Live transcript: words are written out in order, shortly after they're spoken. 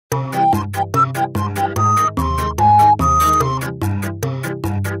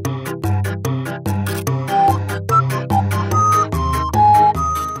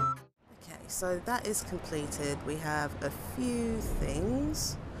is completed. We have a few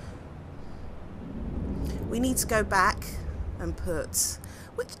things. We need to go back and put,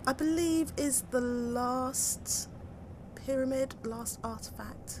 which I believe is the last pyramid, last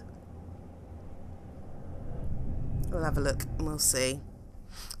artifact. We'll have a look and we'll see.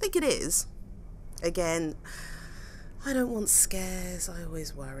 I think it is. Again, I don't want scares. I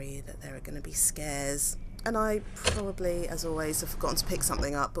always worry that there are going to be scares. And I probably, as always, have forgotten to pick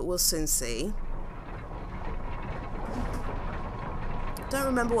something up, but we'll soon see. Don't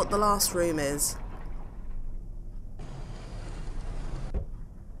remember what the last room is.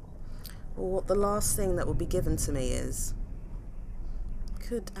 Or what the last thing that will be given to me is.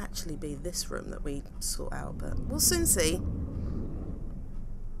 Could actually be this room that we sort out, but we'll soon see.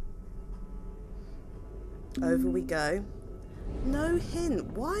 Over we go. No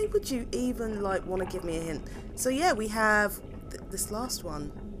hint. Why would you even like want to give me a hint? So yeah, we have this last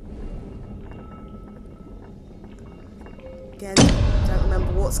one. Again, don't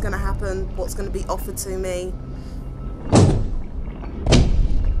remember what's going to happen, what's going to be offered to me.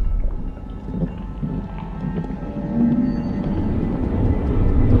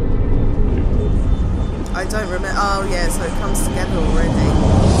 I don't remember. Oh yeah, so it comes together already.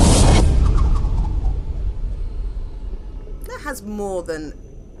 That has more than...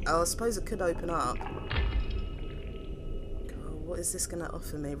 Oh, I suppose it could open up. God, what is this going to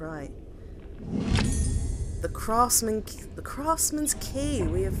offer me? Right. The Craftsman's key.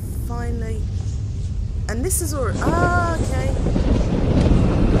 We have finally... And this is already... Ah, okay.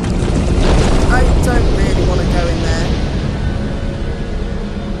 I don't really want to go in there.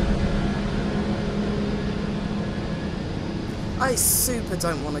 I super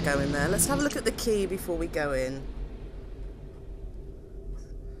don't want to go in there. Let's have a look at the key before we go in.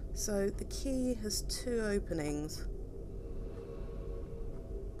 So the key has 2 openings.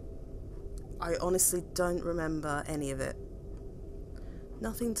 I honestly don't remember any of it.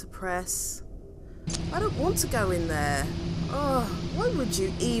 Nothing to press. I don't want to go in there. Oh, why would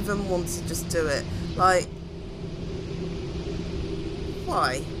you even want to just do it? Like,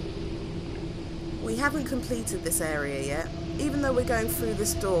 why? We haven't completed this area yet. Even though we're going through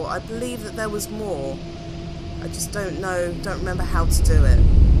this door, I believe that there was more. I just don't know, don't remember how to do it.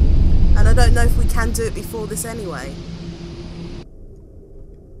 And I don't know if we can do it before this anyway.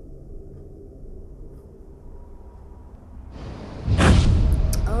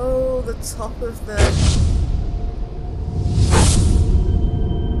 Oh, the top of the...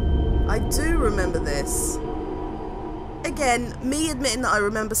 I do remember this. Again, me admitting that I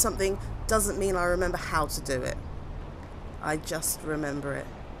remember something doesn't mean I remember how to do it. I just remember it.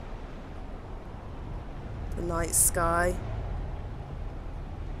 The night sky.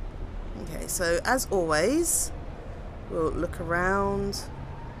 Okay, so as always, we'll look around,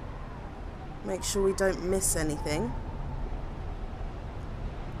 make sure we don't miss anything.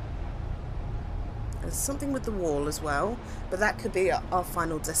 There's something with the wall as well, but that could be our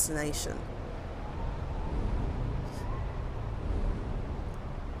final destination.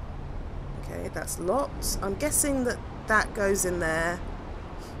 Okay, that's locked. I'm guessing that that goes in there.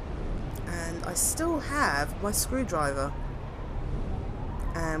 And I still have my screwdriver.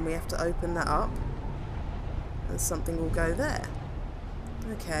 And we have to open that up. And something will go there.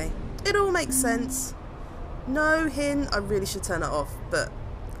 Okay. It all makes sense. No hint. I really should turn it off, but...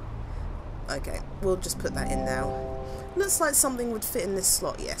 Okay, we'll just put that in now. Looks like something would fit in this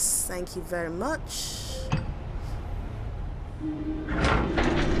slot. Yes, thank you very much.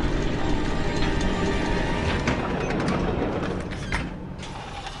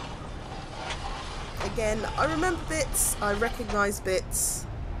 Again, I remember bits, I recognise bits.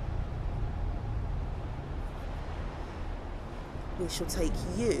 We shall take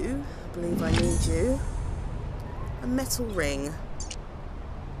you, I believe I need you. A metal ring.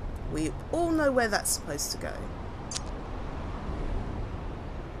 We all know where that's supposed to go.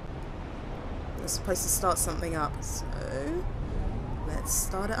 We're supposed to start something up, so let's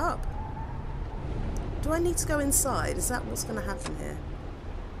start it up. Do I need to go inside? Is that what's going to happen here?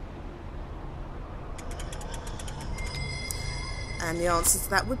 And the answer to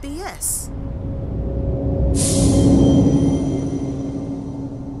that would be yes.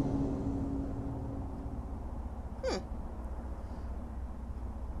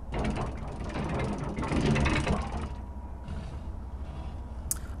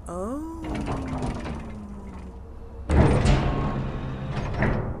 Oh.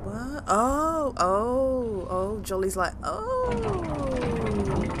 What? Oh, Jolly's like, oh.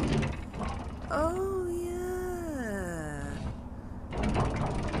 Oh, yeah.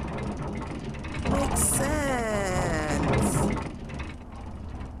 Makes sense.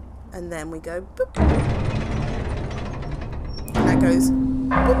 And then we go boop. And that goes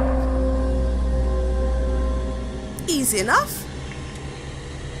boop. Easy enough.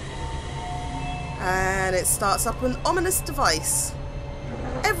 And it starts up an ominous device.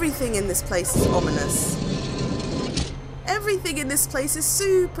 Everything in this place is ominous. Everything in this place is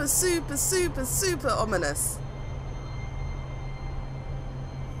super, super, super, super ominous.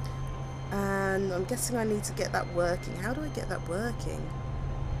 And I'm guessing I need to get that working. How do I get that working?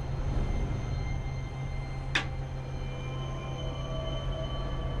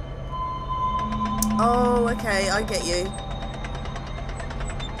 Oh, okay, I get you.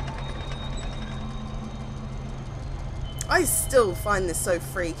 I still find this so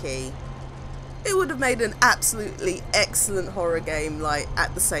freaky. It would have made an absolutely excellent horror game, like,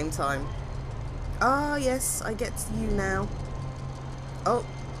 at the same time. Ah, yes, I get you now. Oh.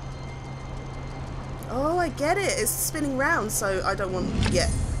 Oh, I get it. It's spinning round, so I don't want...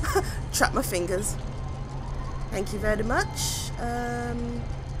 Yeah. Trap my fingers. Thank you very much. I'm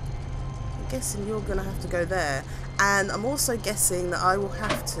guessing you're going to have to go there. And I'm also guessing that I will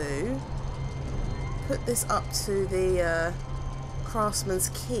have to put this up to the Craftsman's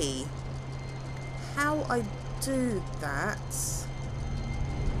key. How I do that...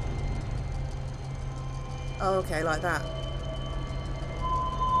 Oh, okay, like that.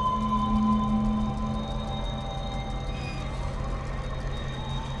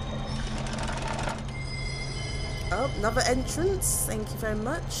 Oh, another entrance. Thank you very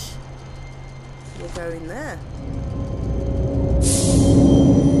much. We'll go in there.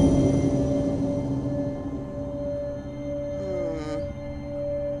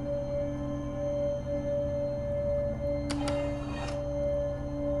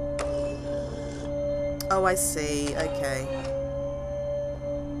 Oh, I see. Okay.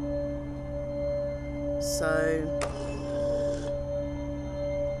 So...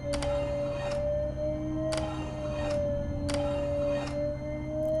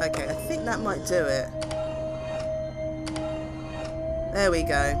 Okay, I think that might do it. There we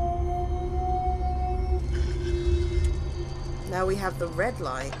go. Now we have the red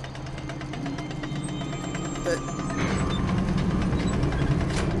light. But...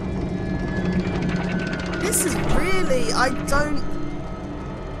 This is really... I don't...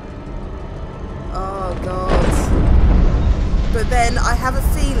 Oh, God. But then I have a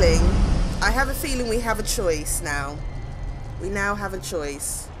feeling... we have a choice now. We now have a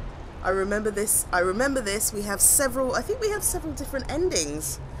choice. I remember this. We have several... I think we have several different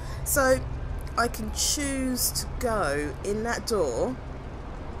endings. So, I can choose to go in that door.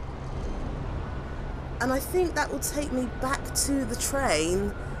 And I think that will take me back to the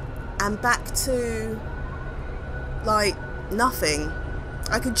train and back to... like, nothing.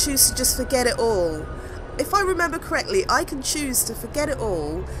 I can choose to just forget it all. If I remember correctly, I can choose to forget it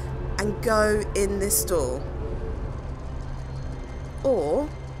all and go in this door. Or,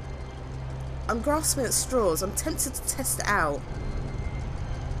 I'm grasping at straws. I'm tempted to test it out.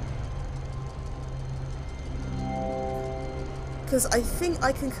 Because I think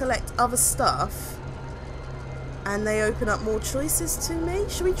I can collect other stuff and they open up more choices to me.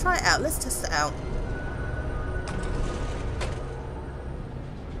 Should we try it out? Let's test it out.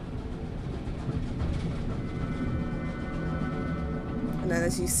 And then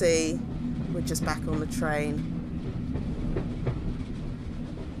as you see, we're just back on the train.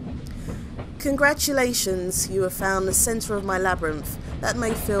 Congratulations, you have found the centre of my labyrinth. That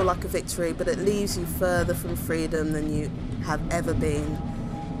may feel like a victory, but it leaves you further from freedom than you have ever been.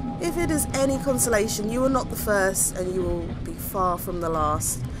 If it is any consolation, you are not the first and you will be far from the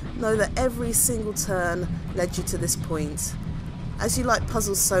last. Know that every single turn led you to this point. As you like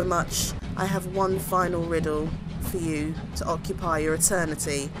puzzles so much, I have one final riddle for you to occupy your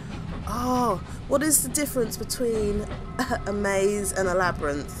eternity. Oh, what is the difference between a maze and a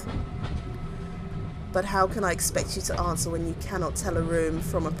labyrinth? But how can I expect you to answer when you cannot tell a room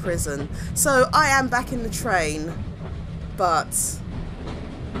from a prison? So I am back in the train, but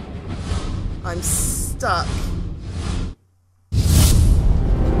I'm stuck.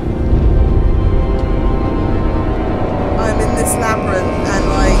 I'm in this labyrinth and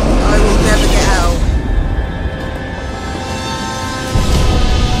like I will never get out.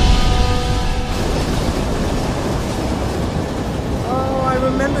 Oh, I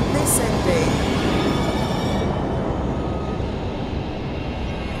remember this ending.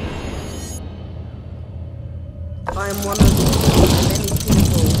 I am one of many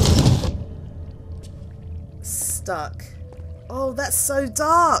people stuck. Oh, that's so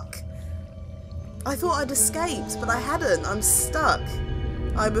dark. I thought I'd escaped, but I hadn't. I'm stuck.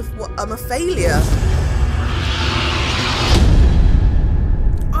 I'm a failure.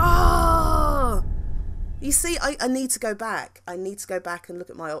 Ah! You see, I need to go back. I need to go back and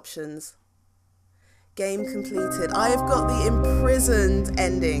look at my options. Game completed. I have got the imprisoned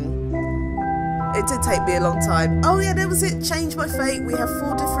ending. It did take me a long time. Oh yeah, there was it. Change my fate. We have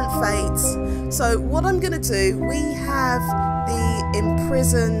 4 different fates. So what I'm going to do, we have the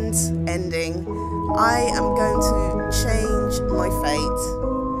imprisoned ending. I am going to change my fate.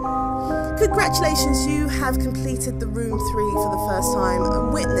 Congratulations, you have completed the room 3 for the first time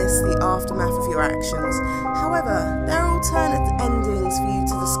and witnessed the aftermath of your actions. However, there are alternate endings for you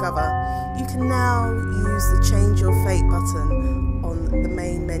to discover. You can now use the Change Your Fate button on the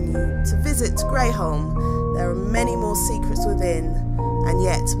main menu to visit Grey Holm. There are many more secrets within and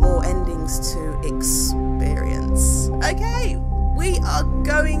yet more endings to experience. Okay, we are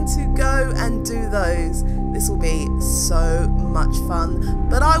going to go and do those. This will be so much fun,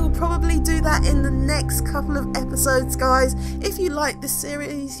 but I will probably do that in the next couple of episodes, guys. If you like this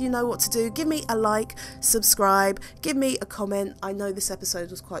series, you know what to do. Give me a like, subscribe, give me a comment. I know this episode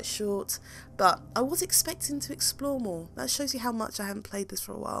was quite short, but I was expecting to explore more. That shows you how much I haven't played this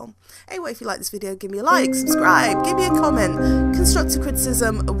for a while. Anyway, if you like this video, give me a like, subscribe, give me a comment. Constructive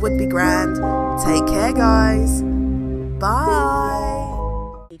criticism would be grand. Take care, guys. Bye.